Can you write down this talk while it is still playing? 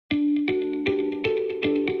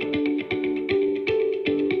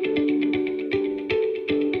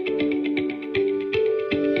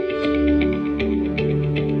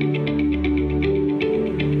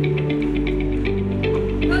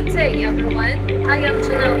I am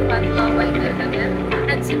Janelle Patlaw,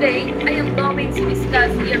 and today I am going to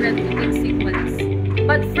discuss the arithmetic sequence.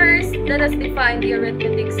 But first, let us define the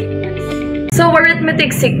arithmetic sequence. So,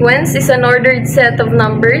 arithmetic sequence is an ordered set of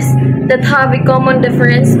numbers that have a common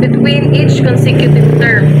difference between each consecutive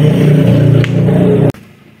term.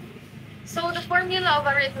 So, the formula of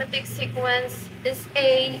arithmetic sequence is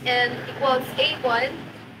a(n) equals a1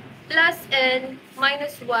 plus n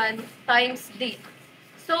minus 1 times d.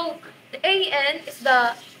 So, the a(n) is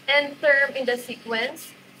the nth term in the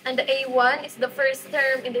sequence, and the a1 is the first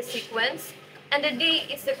term in the sequence, and the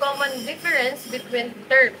d is the common difference between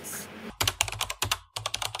terms.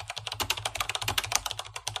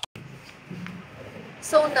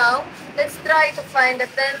 So now, let's try to find the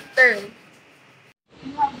 10th term.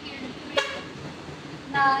 You have here 3,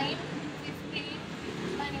 9, 15,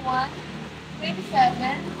 21,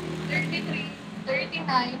 27, 33,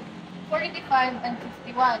 39, 45, and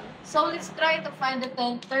 51. So let's try to find the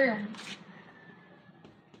 10th term.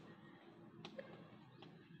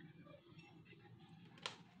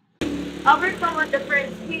 Our common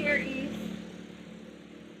difference here is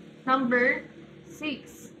number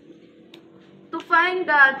 6. To find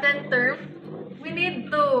the 10th term, we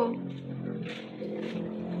need to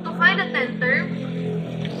find the 10th term,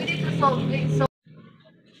 we need to solve it.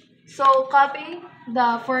 So copy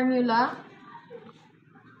the formula.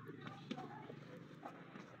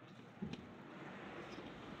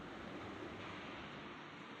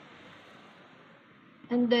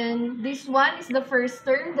 And then this one is the first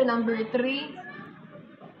term, the number 3.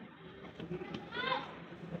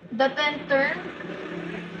 The 10th term,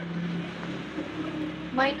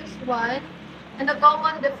 minus 1. And the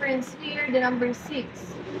common difference here, the number 6.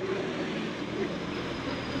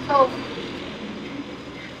 So,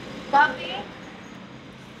 copy.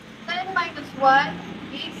 10 minus 1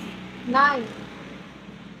 is 9.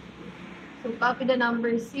 So, copy the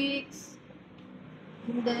number 6.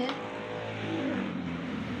 And then,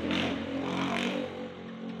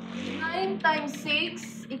 9 times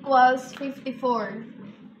 6 equals 54.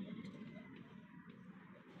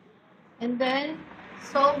 And then,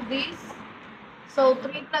 solve this. So,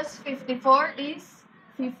 3 plus 54 is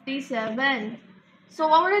 57.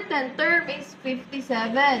 So, our 10th term is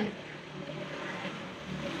 57.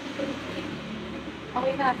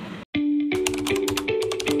 Okay na.